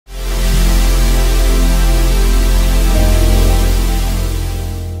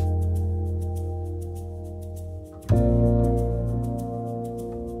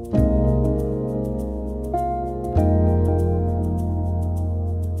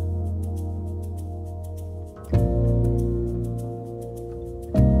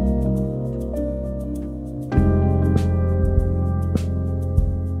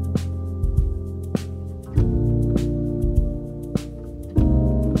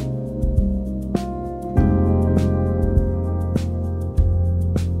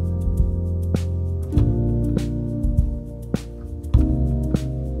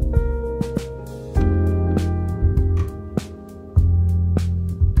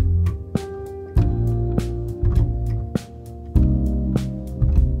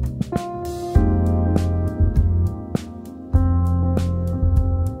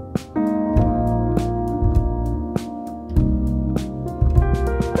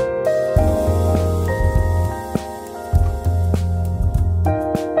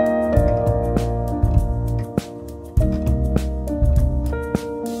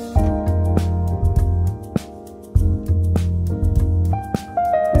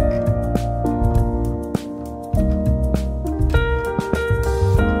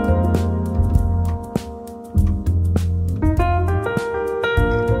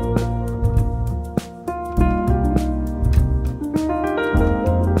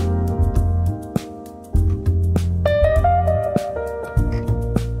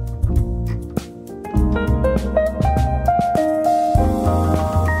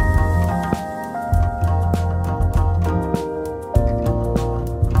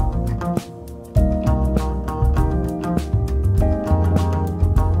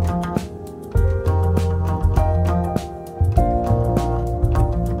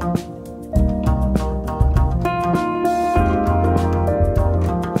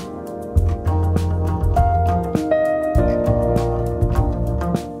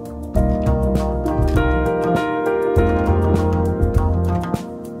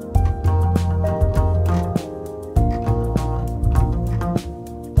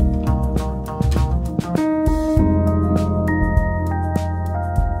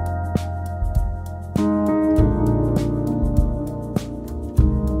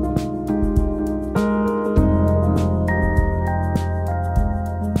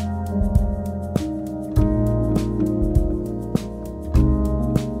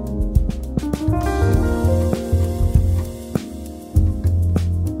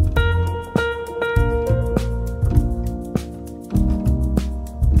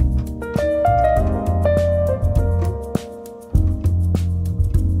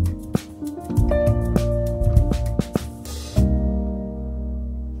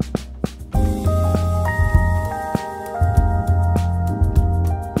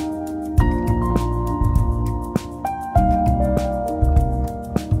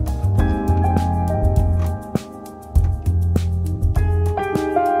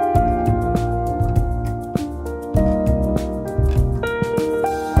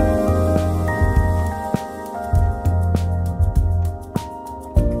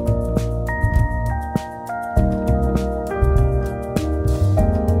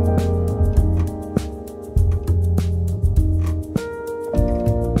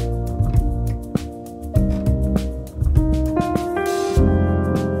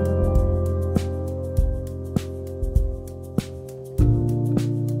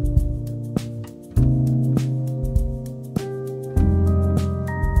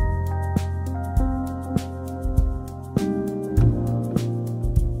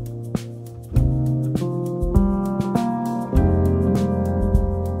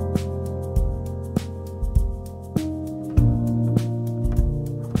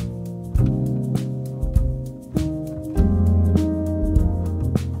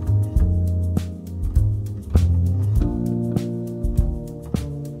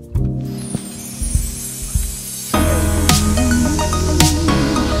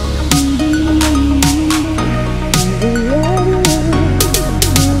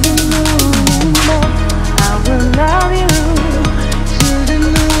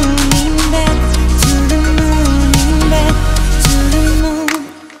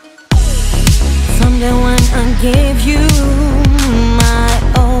give you my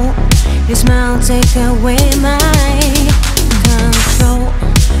all. Your smile take away my control.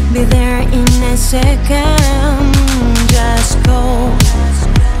 Be there in a second. Just go.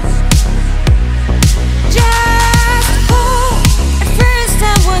 Just go. At first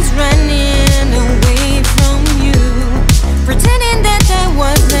I was running away from you, pretending that I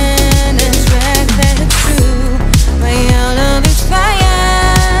wasn't attracted to my all of this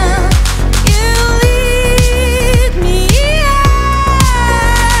fire. You lead me out.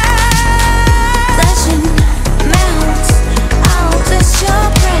 Touching melts out the your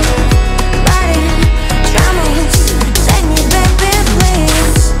breath. Body trembles. Take me baby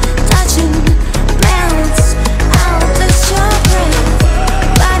please. Touching melts out the your breath.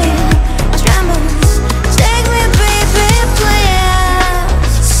 Body trembles. Take me baby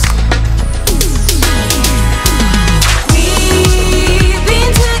please. We've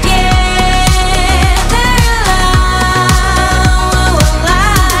been together our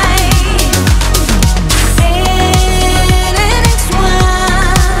life, and the next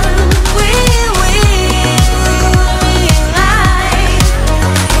one we will realize.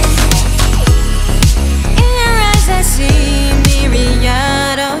 In your eyes I see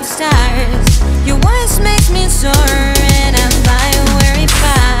myriad of stars. Your voice makes me soar and I fly very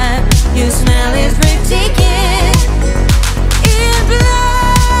far. Your smell is breathtaking. It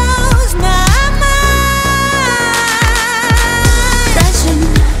blows my mind. Touching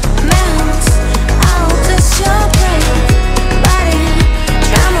melts out the your breath. Body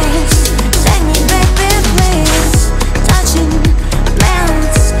trembles. Take me baby please. Touching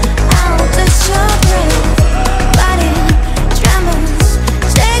melts out the your breath. Body trembles.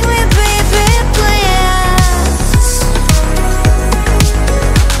 Take me baby please.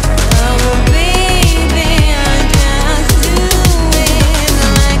 Oh baby, I just do it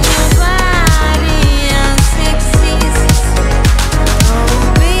like nobody else exists. Oh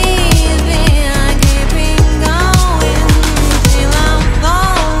baby, I keep it going till I'm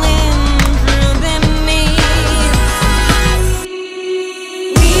falling through the knees.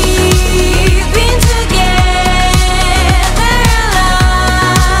 We've been together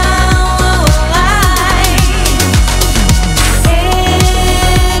our life,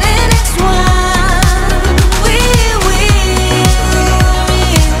 and the next one we will realize.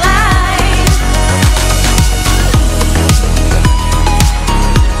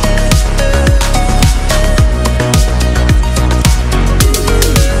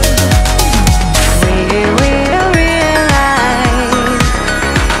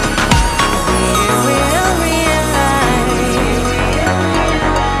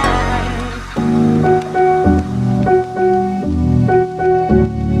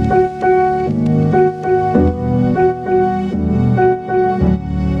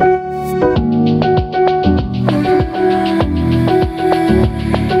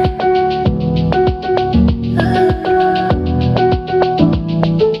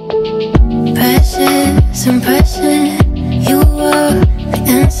 Precious impression, you were the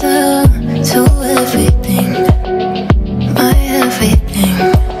answer to everything, my everything.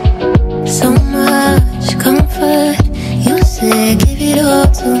 So much comfort, you said give it all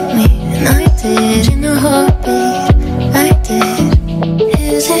to me, and I did in a heartbeat, I did.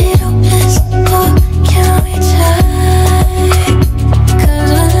 Is it hopeless or can we try? 'Cause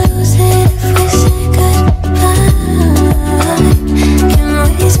we'll lose it if we say goodbye. Can we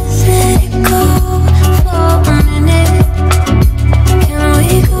just let it go for a minute? Can we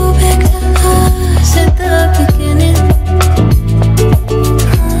go back to us at the beginning?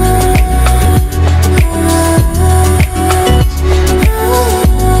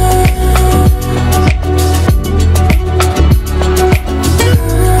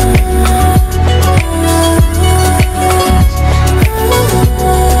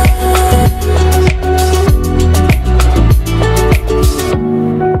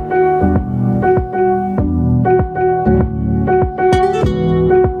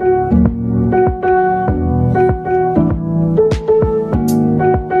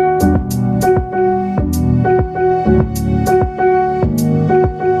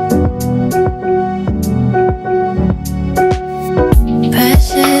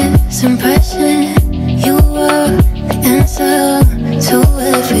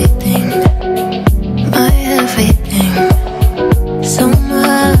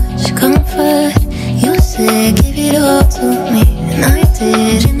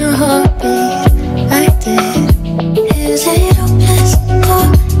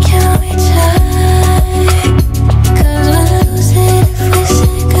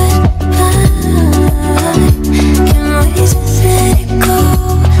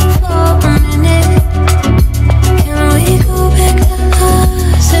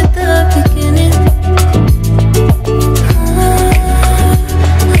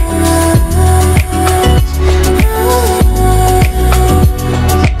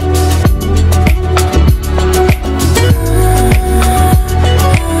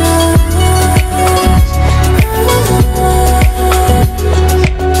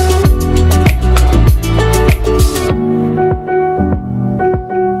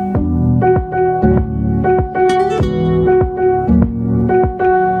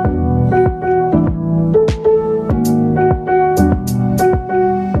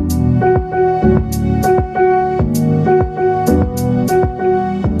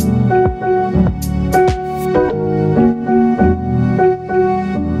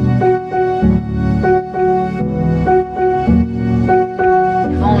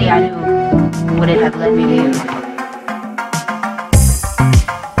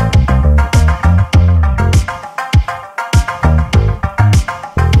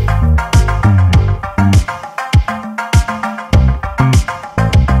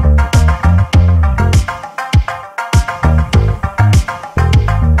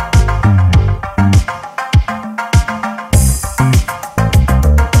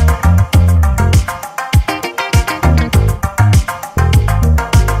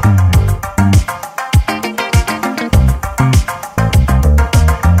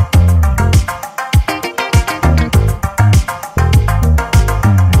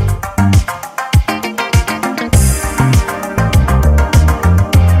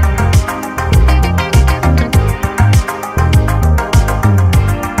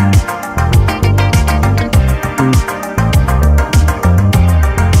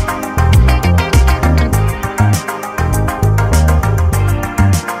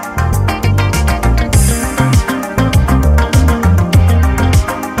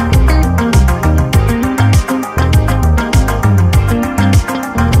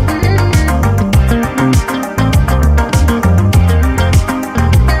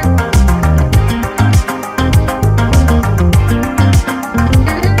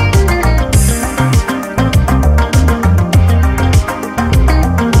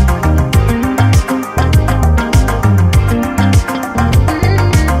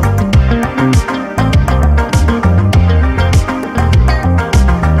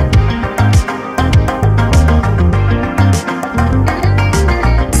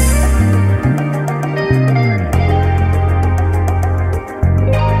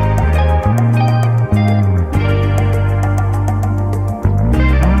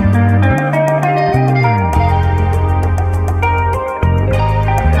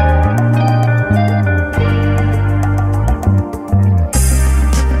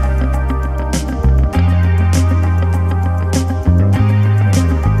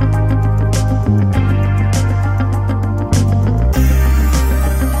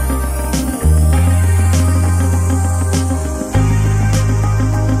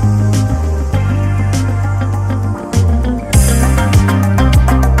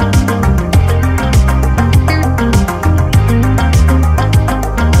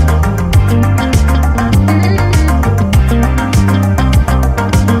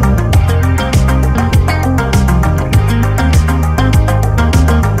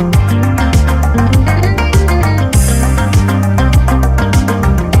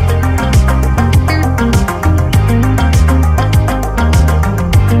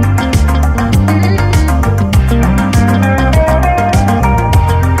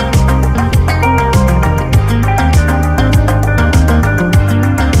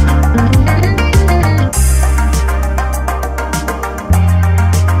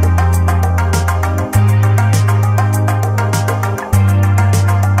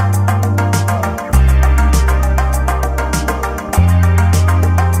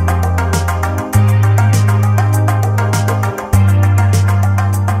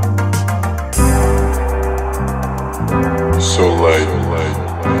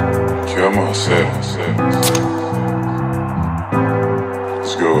 vamos a hacer?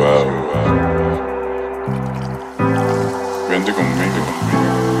 Let's go out. Vente conmigo.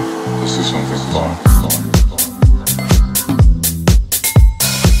 Let's do something fun.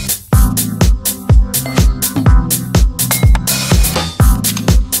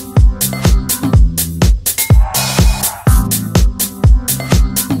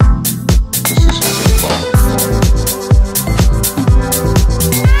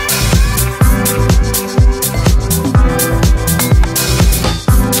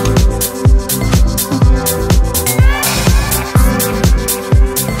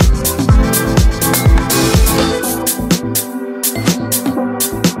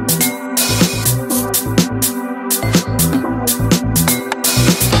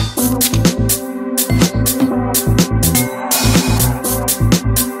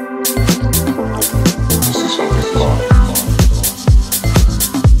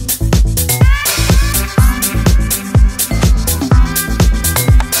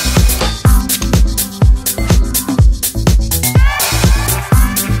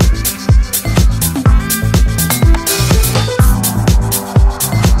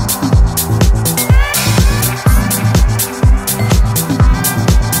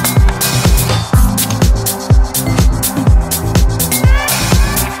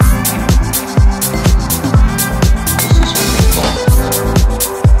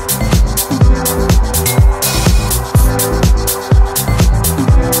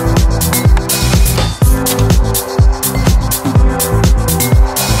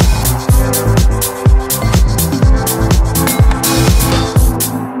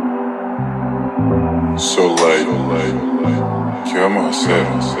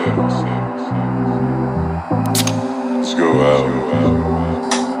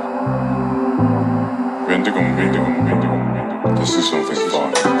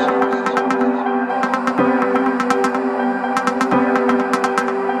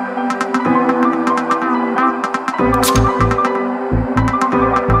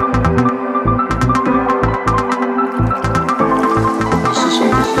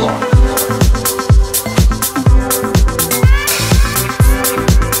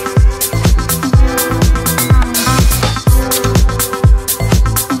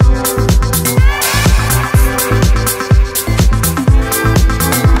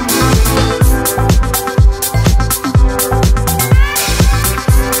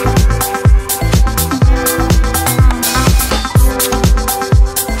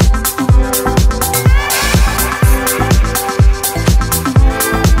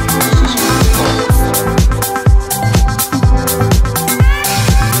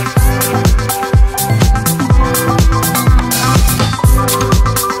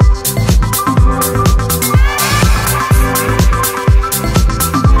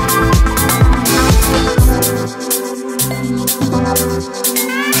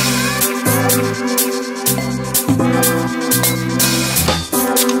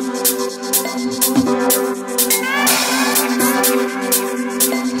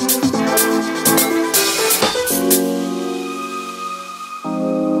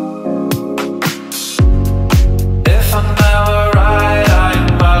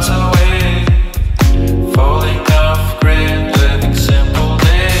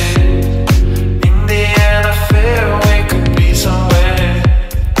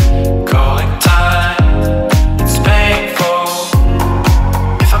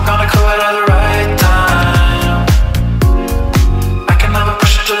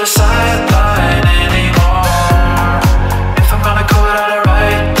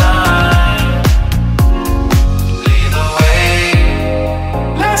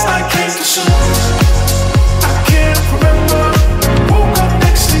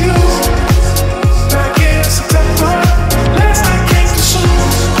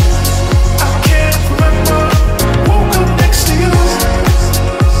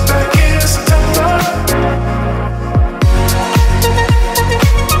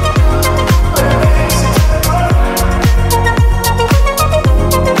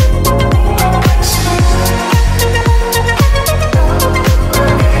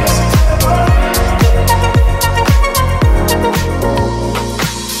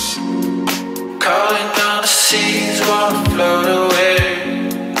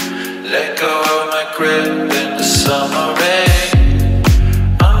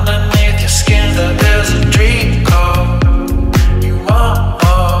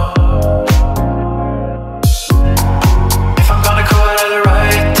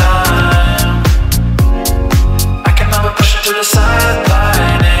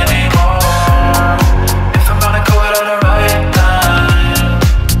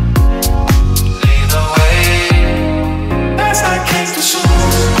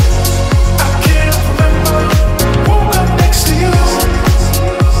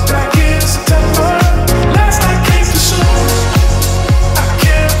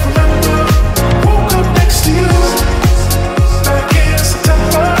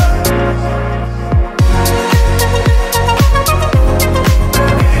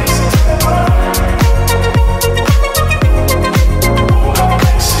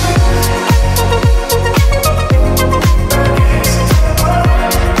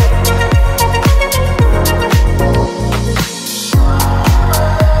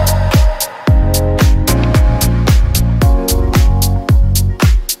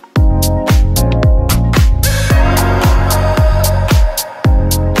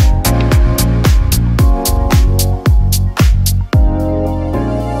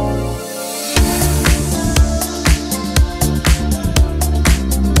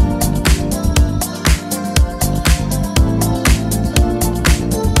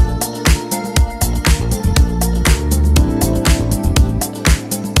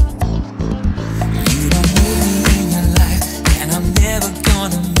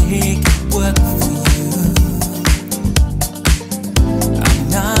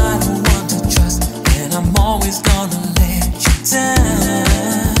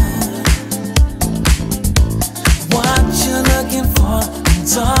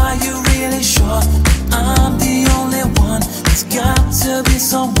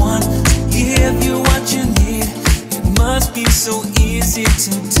 so easy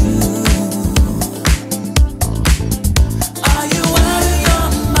to do. Are you out of your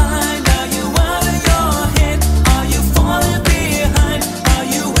mind? Are you out of your head? Are you falling behind? Are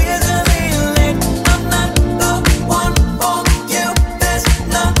you easily led? I'm not the one for you. There's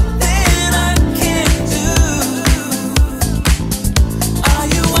nothing I can do. Are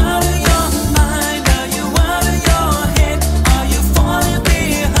you out of your mind? Are you out of your head? Are you falling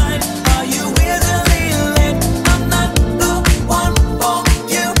behind? Are you easily led? I'm not the one for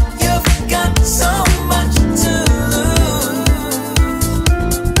you. You've got so much to lose.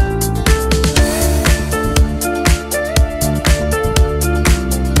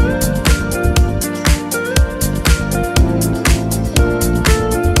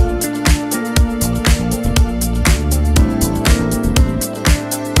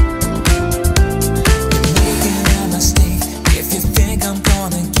 Making a mistake if you think I'm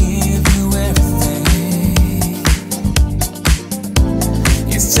gonna give you everything.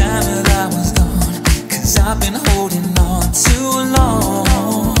 It's time that I was gone, 'cause I've been holding on too long.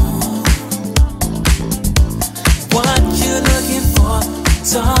 What you looking for?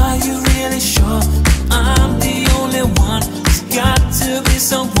 Are you really sure I'm the only one? There's got to be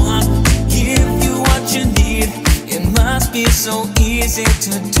someone to give you what you need. It must be so easy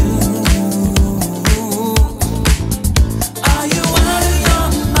to do. Are you out of your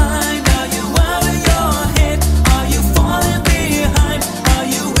mind? Are you out of your head? Are you falling behind? Are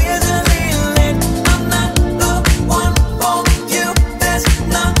you easily led? I'm not the one for you. There's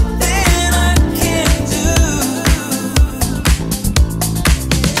nothing I can do.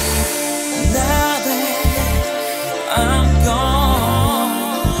 Now that I'm gone,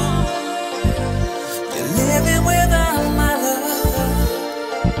 you're living without my love.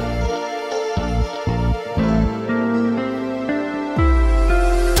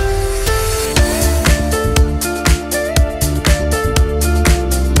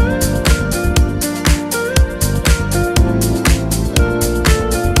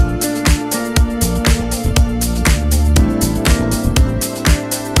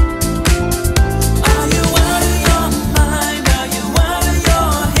 Are you out of your mind? Are you out of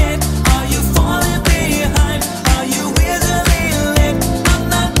your head? Are you falling behind? Are you easily led? I'm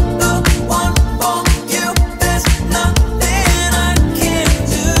not the one for you. There's nothing I can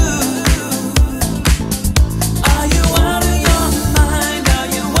do. Are you out of your mind? Are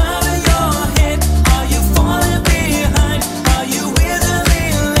you out of your head? Are you falling behind? Are you easily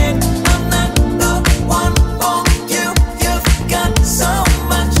led? I'm not the one for you. You've got so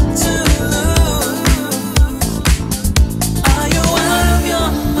much to lose. Are you out of your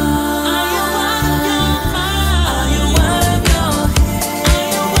mind? Are you out of your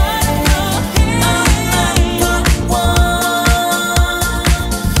head? I'm not the one.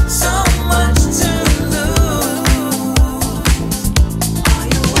 So much to lose. Are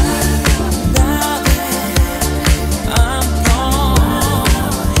you out of your now that I'm gone?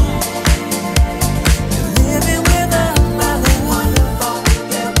 You're living without my love.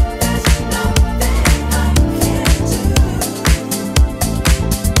 There's nothing I can do.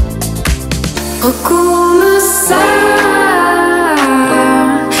 Recomeçar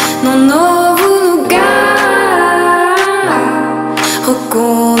num novo lugar.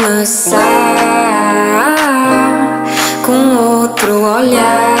 Recomeçar com outro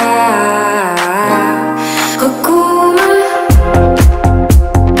olhar. Recomeçar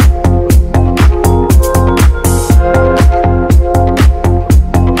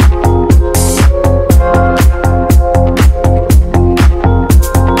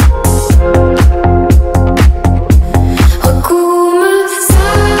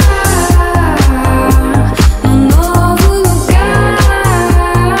num novo lugar.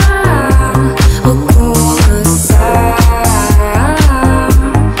 Recomeçar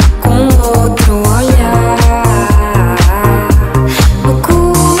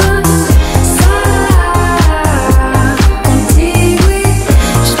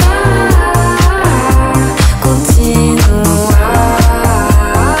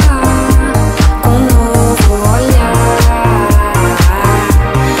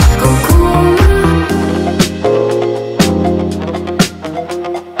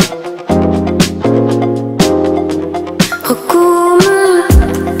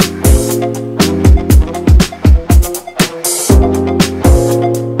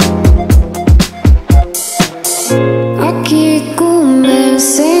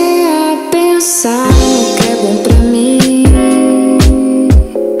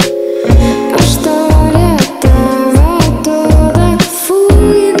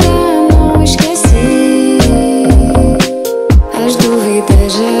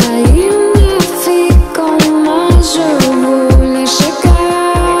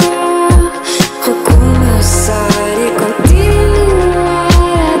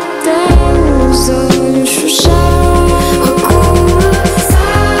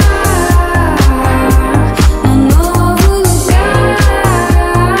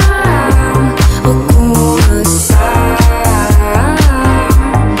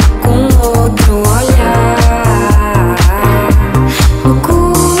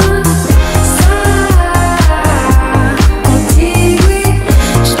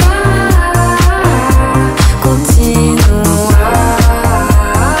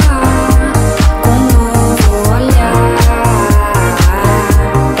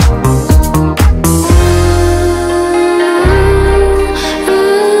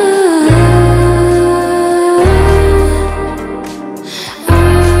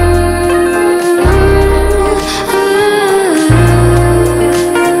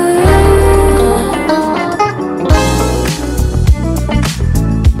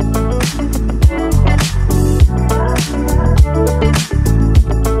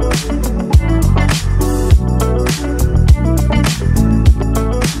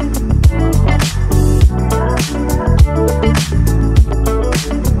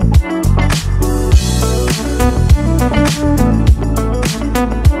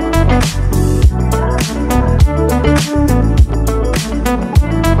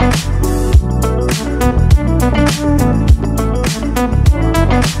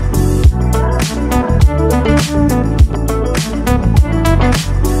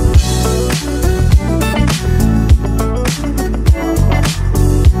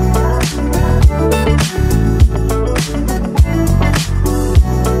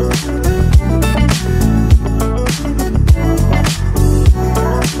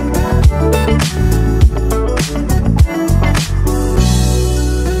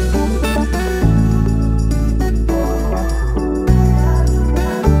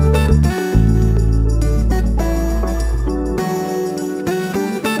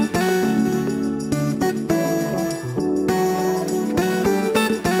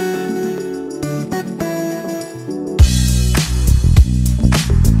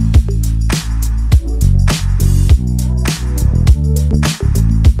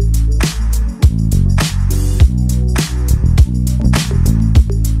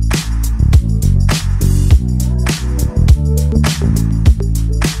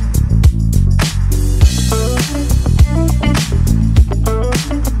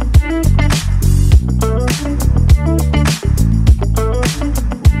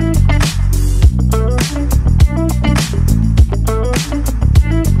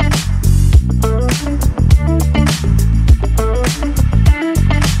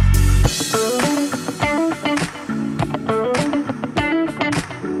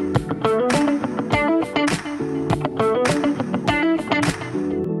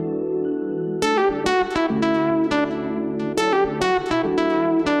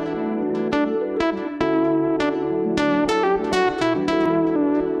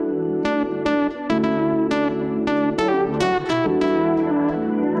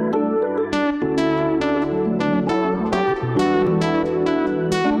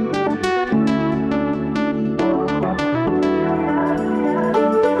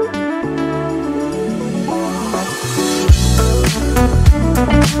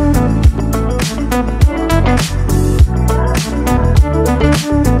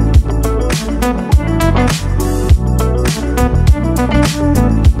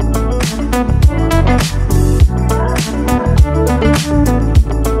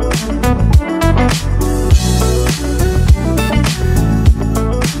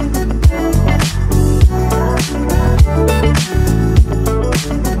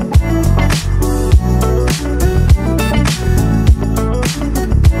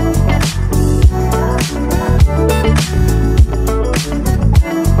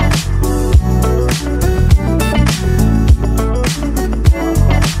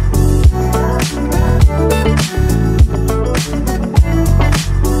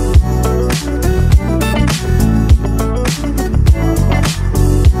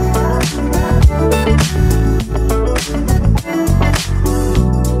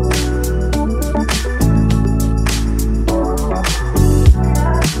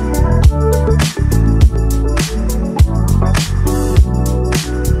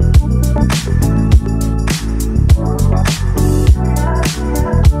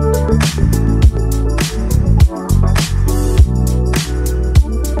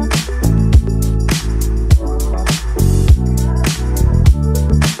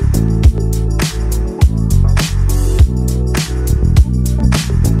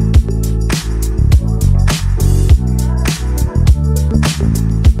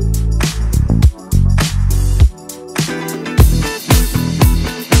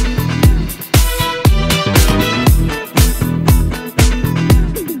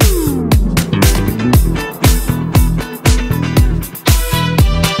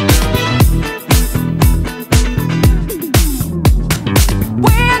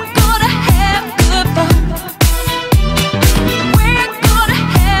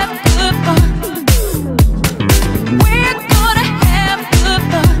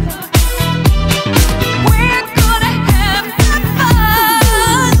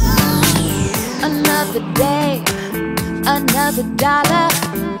Another day, another dollar.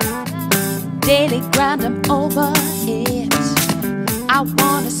 Daily grind, I'm over it. I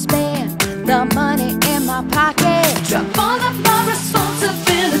wanna spend the money in my pocket. Drop all of my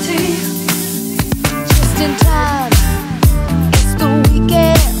responsibility. Just in time, it's the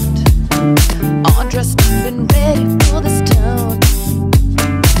weekend. All dressed up and ready for this town.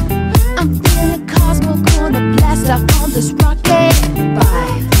 I'm feeling Cosmo, gonna blast off on this rocket.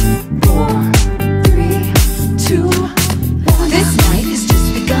 5, 4, 3, 2, 1. This night has just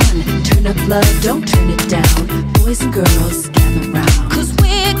begun. Turn up love, don't turn it down. Boys and girls, gather round. 'Cause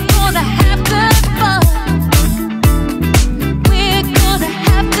we're gonna have good fun. We're gonna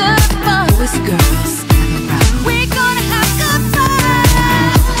have good fun. Boys and girls, gather round. We're gonna have good fun.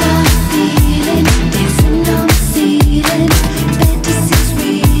 Don't feeling, dancing on the ceiling. Fantasies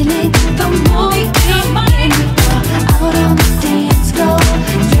reeling. The more we get in, out on the dance floor,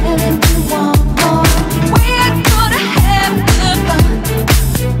 yelling we want more. We're gonna have good fun.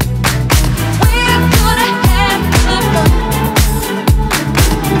 We're gonna have good fun.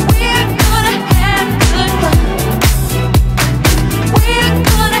 We're gonna have good fun. We're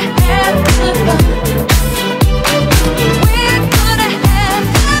gonna have good fun. We're gonna have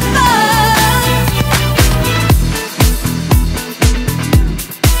good fun.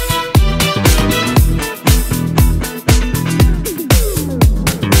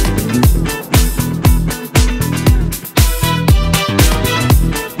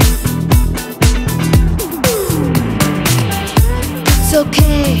 It's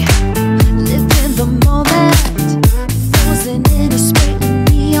okay, live in the moment. Frozen in a straight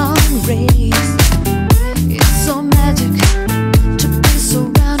neon rays. It's so magic to be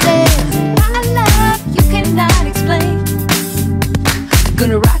surrounded by a love you cannot explain.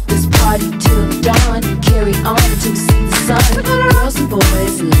 Gonna rock this party till the dawn. Carry on till we see the sun. Girls and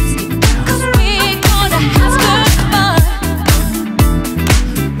boys, let's get down. 'Cause we're gonna have good fun.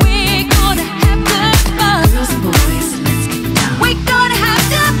 We're gonna have good fun. Girls and boys, let's get down. We're gonna have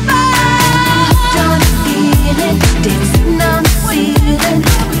good fun. Don't feel it, dancing on the ceiling.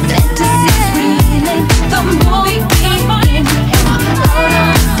 Fantasies reeling. The more we get in, out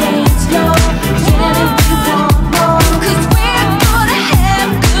on the dance floor, yelling we want more. 'Cause we're gonna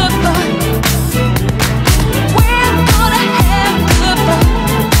have good fun. We're gonna have good fun.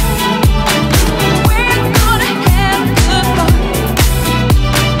 We're gonna have good fun.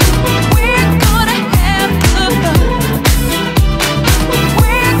 We're gonna have good fun.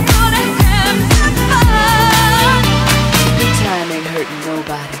 We're gonna have good fun. Good time ain't hurting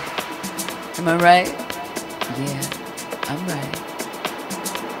nobody. Am I right? Yeah, I'm right.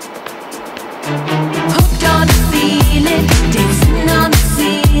 Hooked on the feeling, dancing on the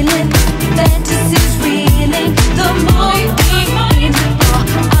ceiling. Fantasies reeling. The more we get in,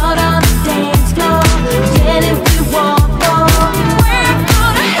 out on the dance floor, yelling we want more. We're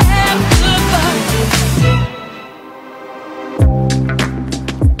gonna have good fun.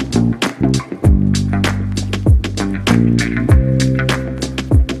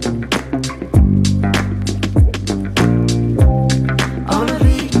 On a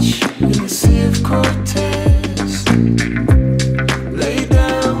beach in the Sea of Cortez, lay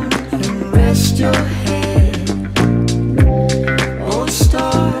down and rest your head.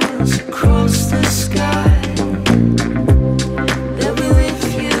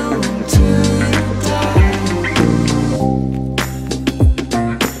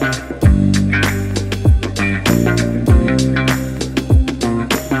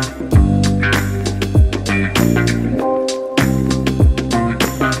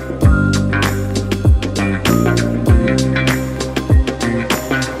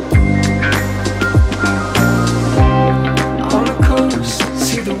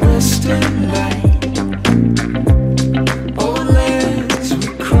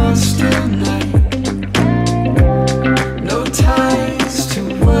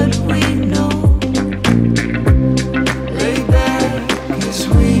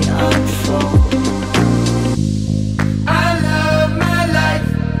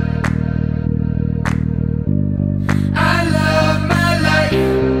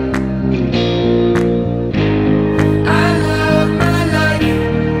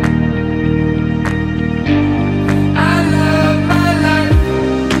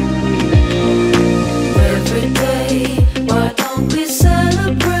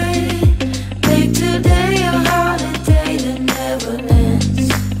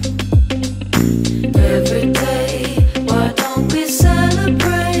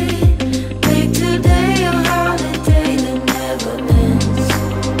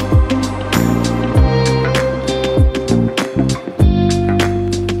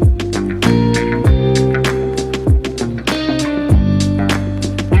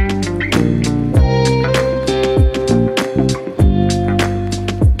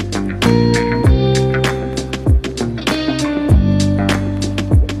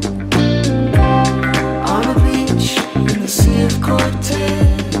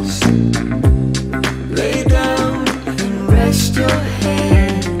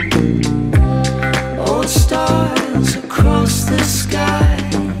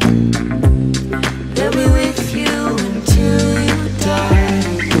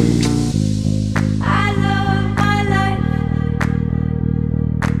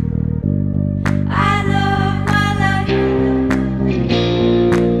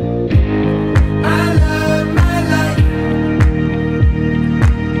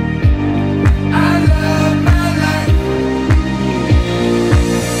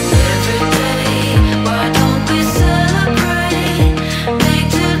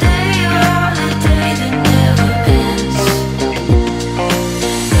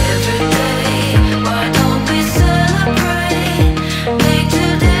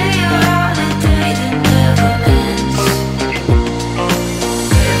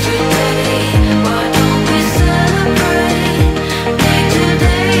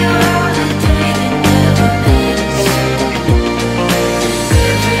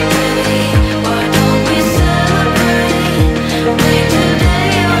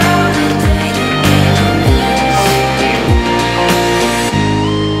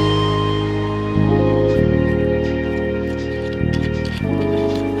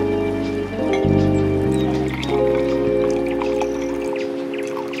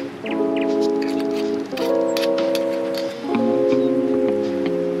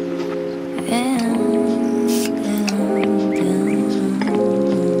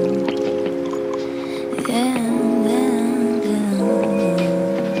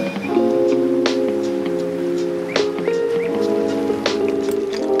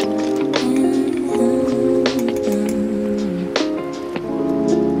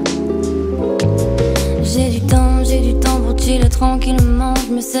 calmement,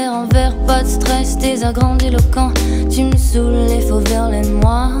 je me sers un verre, pas de stress, tes grandiloquent. Tu me saoules, les faux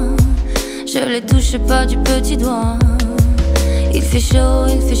verlaine-moi. Je les touche pas du petit doigt. Il fait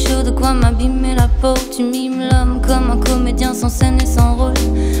chaud, de quoi m'abîmer la peau. Tu mimes l'homme comme un comédien sans scène et sans rôle.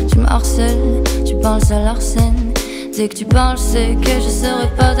 Tu me harcèles, tu parles ça l'arsène. Dès que tu parles, c'est que je serai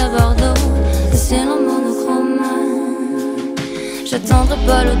pas d'Abardo. C'est le monochrome. J'attendrai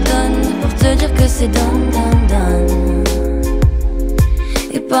pas l'automne pour te dire que c'est done.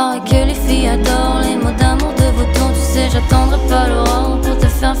 Il paraît que les filles adorent les mots d'amour de vos tons. Tu sais, j'attendrai pas l'aurore pour te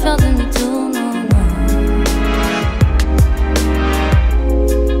faire demi-tour.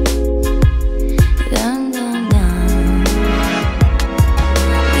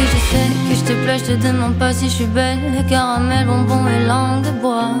 Je te demande pas si je suis belle, caramel, bonbon et langue de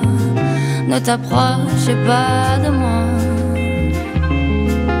bois. Ne t'approche pas de moi.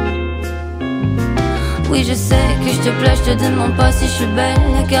 Oui, je sais que je te plais, je te demande pas si je suis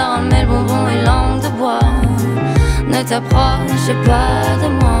belle, caramel, bonbon et langue de bois. Ne t'approche pas de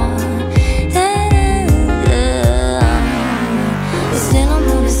moi. C'est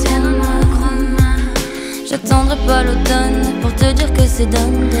l'amour, j'attendrai pas l'automne pour te dire que c'est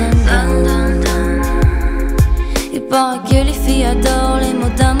done. Il paraît que les filles adorent les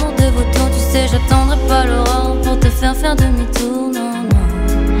mots d'amour de vos tons. Tu sais, j'attendrai pas l'aurore pour te faire demi-tour. Non.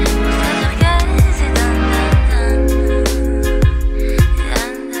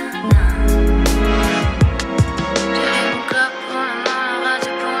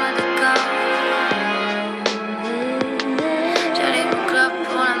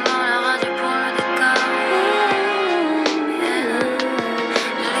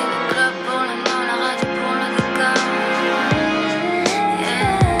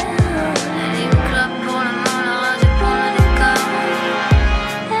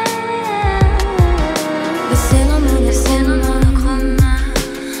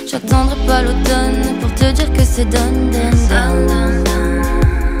 J'attendrai pas l'automne pour te dire que c'est done.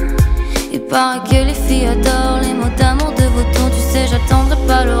 Il paraît que les filles adorent les mots d'amour de vos tons. Tu sais, j'attendrai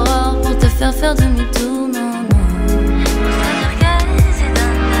pas l'aurore pour te faire demi-tour. Non.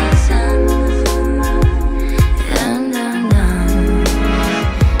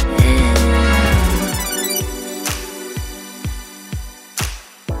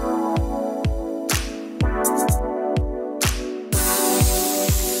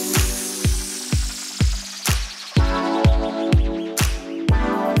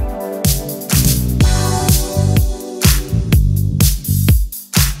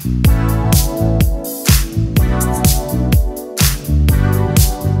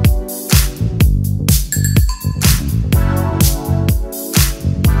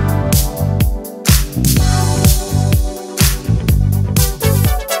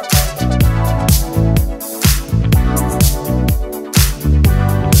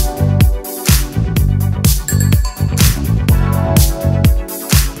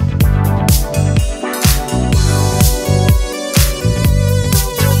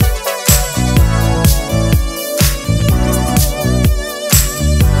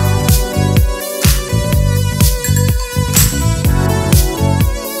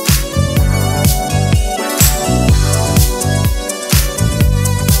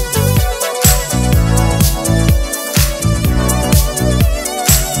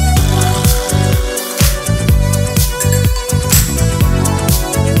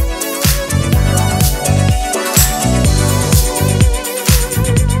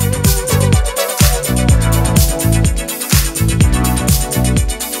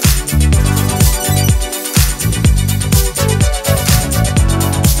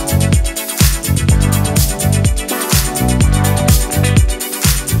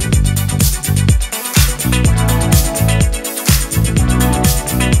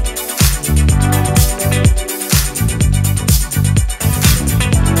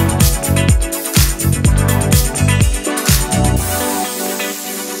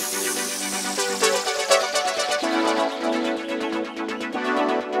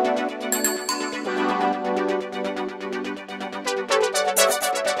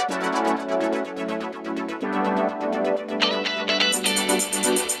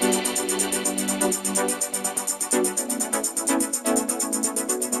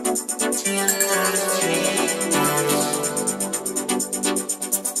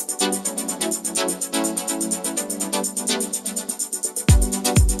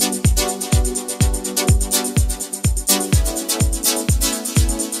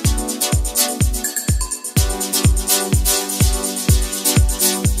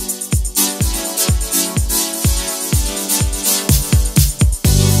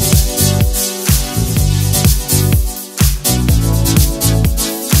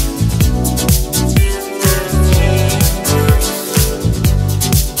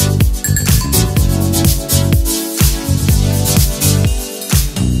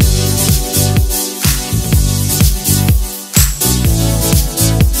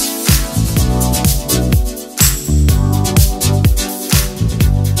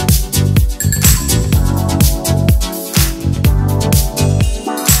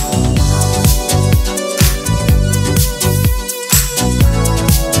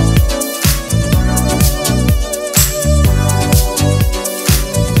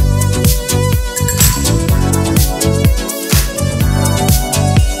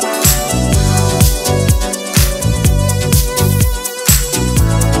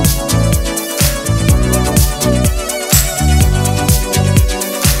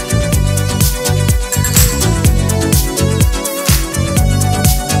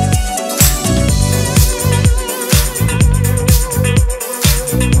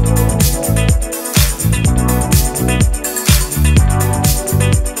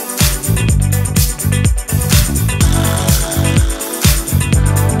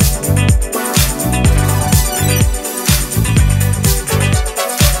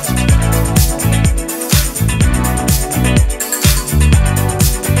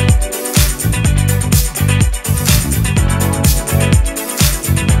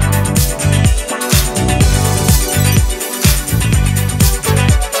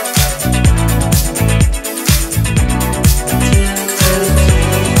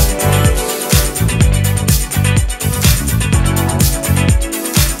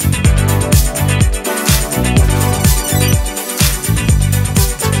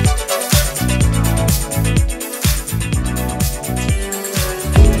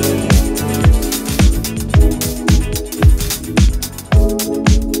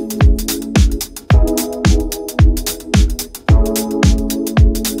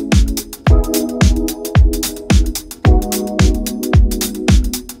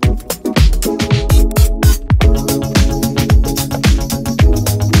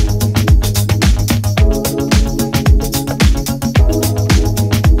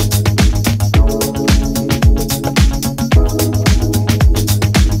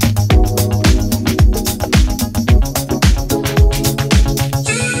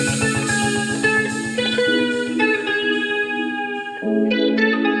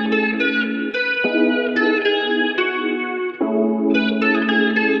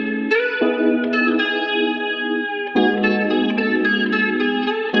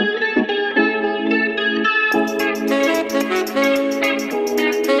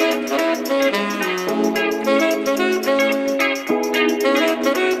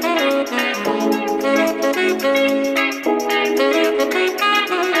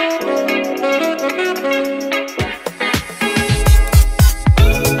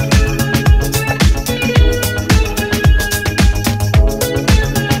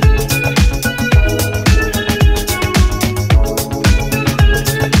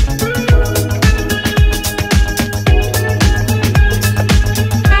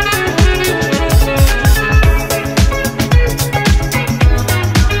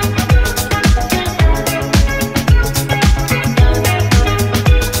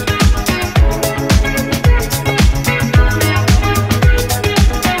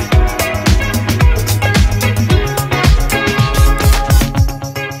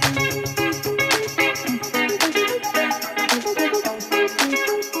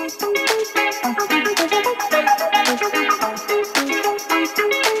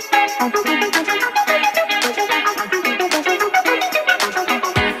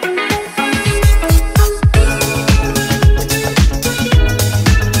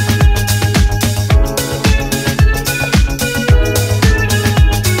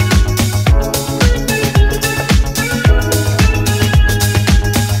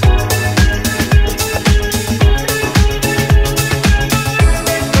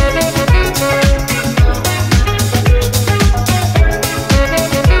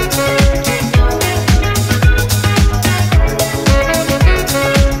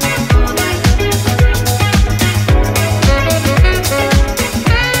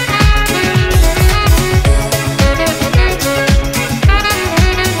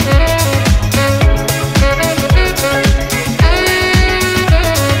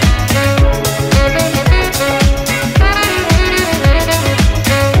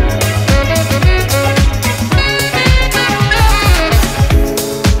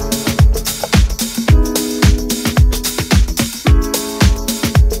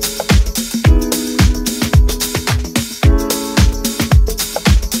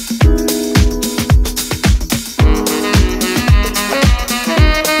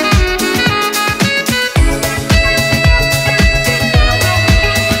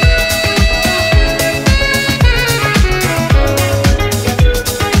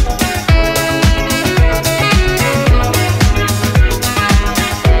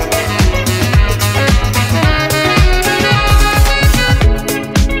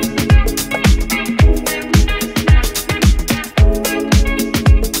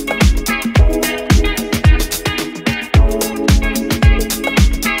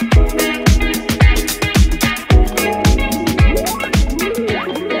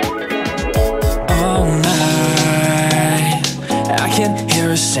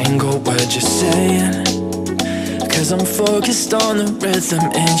 focused on the rhythm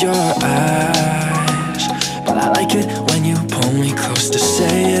in your eyes. But I like it when you pull me close to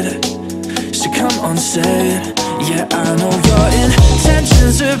say it. So come on, say it. Yeah, I know your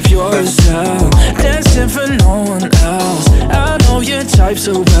intentions are pure as hell, dancing for no one else. I know your type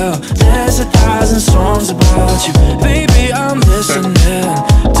so well. There's 1,000 songs about you. Baby, I'm listening.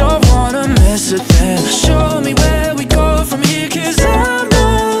 Don't wanna miss a thing. Show me where we go from here, 'cause I'm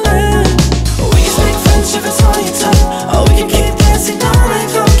rolling. We can speak French if it's all your tongue. Or we can keep dancing all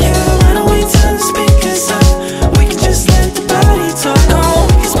night long. Yeah, why don't we turn the speakers up? We can just let the body talk. Oh,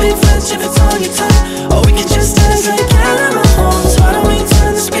 we can speak French if it's all your tongue. Or we can just dance like animals. Why don't we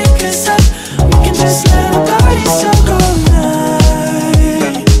turn the speakers up? We can just let the body talk all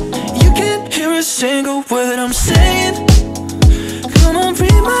night. You can't hear a single word I'm saying. Come on,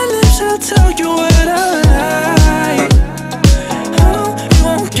 read my lips, I'll tell you what I like. I know you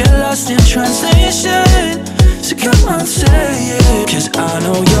won't get lost in translation. So come on, say it. 'Cause I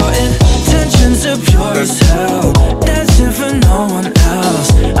know your intentions are pure as hell, dancing for no one else.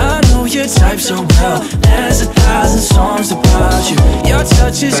 I know your type so well. There's 1,000 songs about you. Your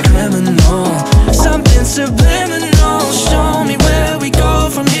touch is criminal, something subliminal. Show me where we go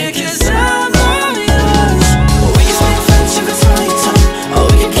from here, 'cause I'm all yours. We can speak French if it's all your tongue. Or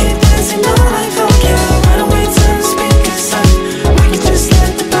we can keep dancing all night long. Yeah, why don't we turn the speakers up? We can just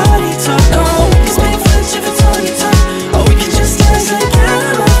let the body talk. Oh, we can speak French if it's all your tongue. Or we can just dance like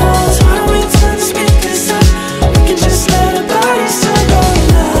animals. Why don't we turn the speakers up? We can just let the body talk all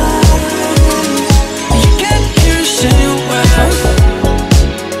night. You can't hear a single word.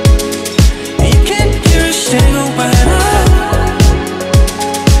 You can't hear a single word.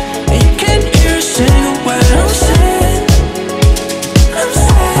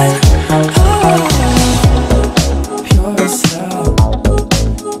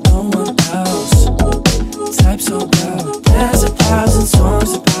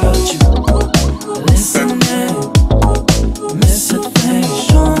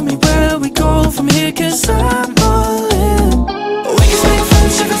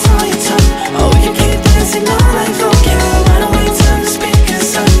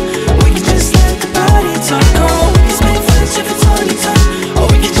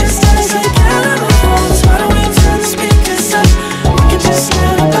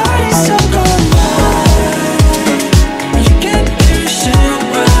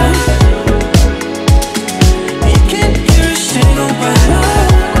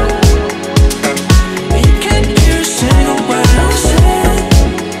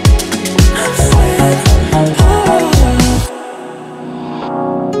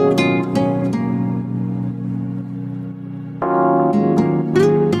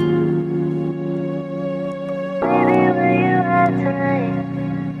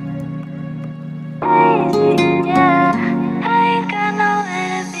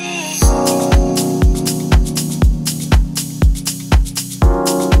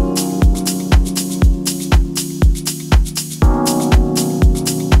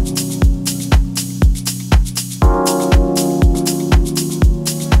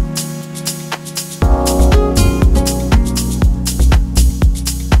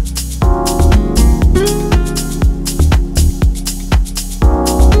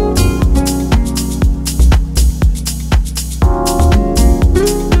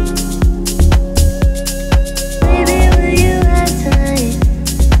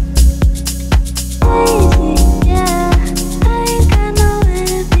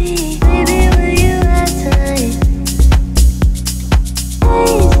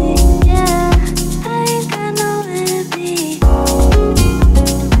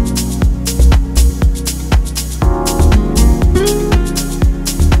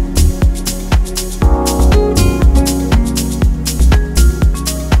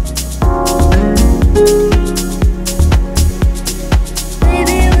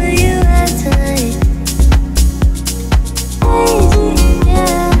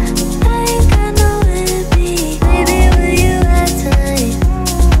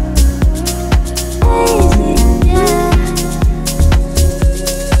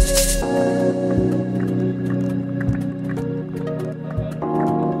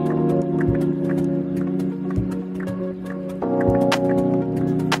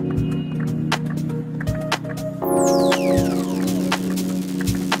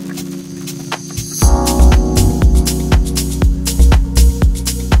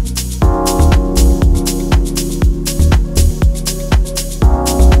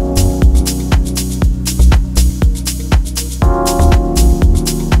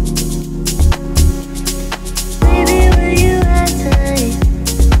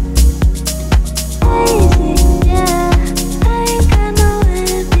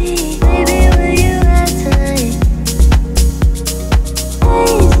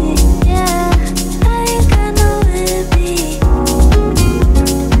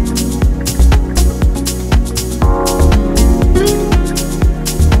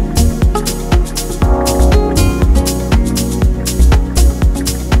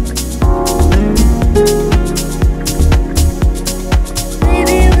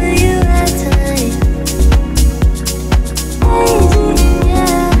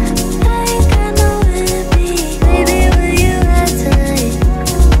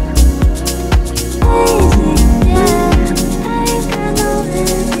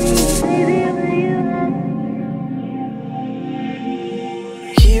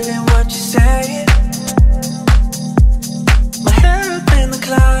 what you're saying. My hair up in the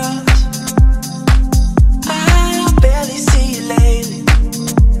clouds. I barely see you lately.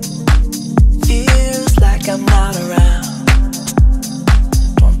 Feels like I'm not around.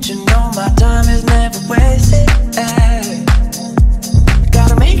 Don't you know my time is never wasted? Ay.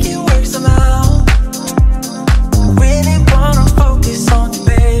 Gotta make it work somehow. Really wanna focus on you,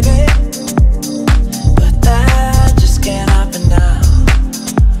 baby, but that just can't happen now.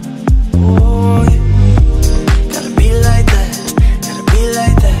 Oh yeah, gotta be like that, gotta be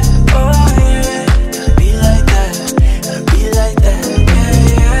like that. Oh yeah, gotta be like that, gotta be like that. Yeah,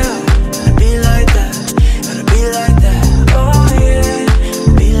 yeah, gotta be like that, gotta be like that. Oh yeah,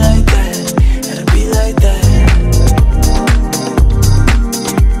 gotta be like that, gotta be like that.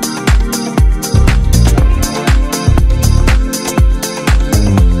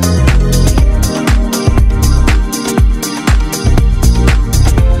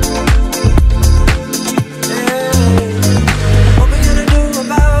 What we gonna do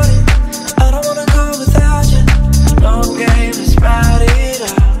about it? I don't wanna go without you. Long game, let's ride it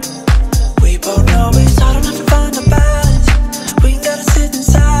out. We both know it's hard enough to find a balance. We ain't gotta sit in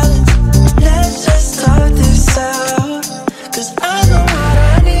silence. Let's just talk this out. 'Cause I know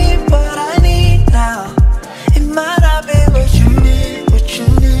what I need now. It might not be what you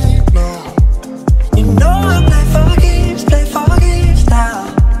need now. You know I play for keeps now.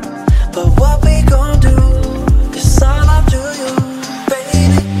 But what we gon' do? It's all up to you, baby.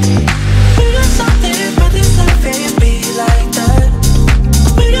 We got something, but this life ain't be like that.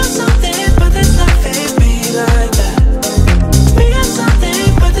 We got something, but this life ain't be like that. We got something,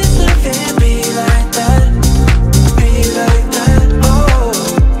 but this life ain't be like that. Be like that. Oh,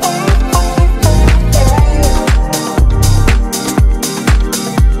 oh, oh, oh,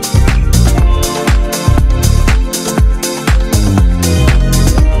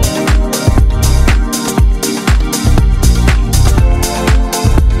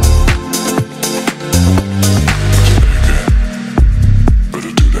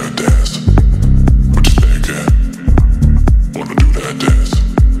 Better do that dance. What you think at? Wanna do that dance?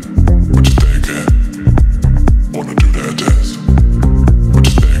 What you think at? Wanna do that dance? What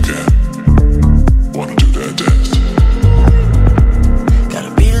you think at? Wanna do that dance?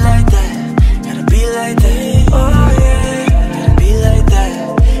 gotta be like that, gotta be like that. Oh yeah, gotta be like that,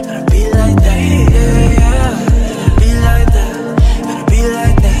 gotta be like that. Yeah, yeah, gotta be like that, gotta be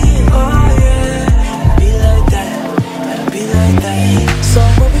like that. Oh yeah, gotta be like that, gotta be like that. So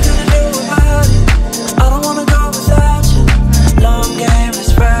what we gonna do about it? I don't wanna go without you. Long game,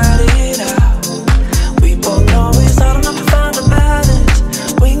 let's ride it out. We both know it's hard enough to find a balance.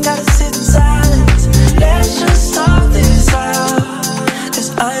 We ain't gotta sit in silence. Let's just talk this out. 'Cause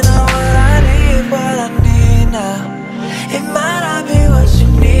I know what I need now. It might not be what you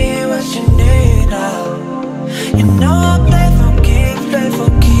need now. You know I play for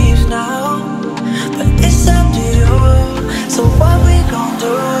keeps now. But it's up to you. So what we gon'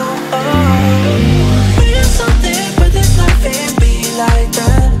 do? Oh, we got something, but this life ain't be like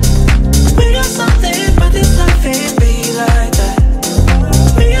that. We got something, but this life ain't be like that.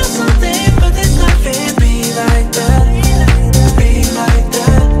 We got something, but this life ain't be like that. Be like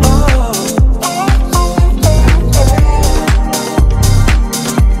that. Oh, oh, oh, oh, oh.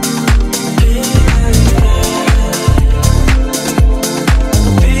 Be like that.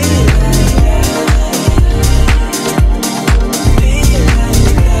 Be like that. Be like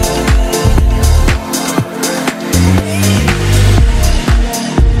that.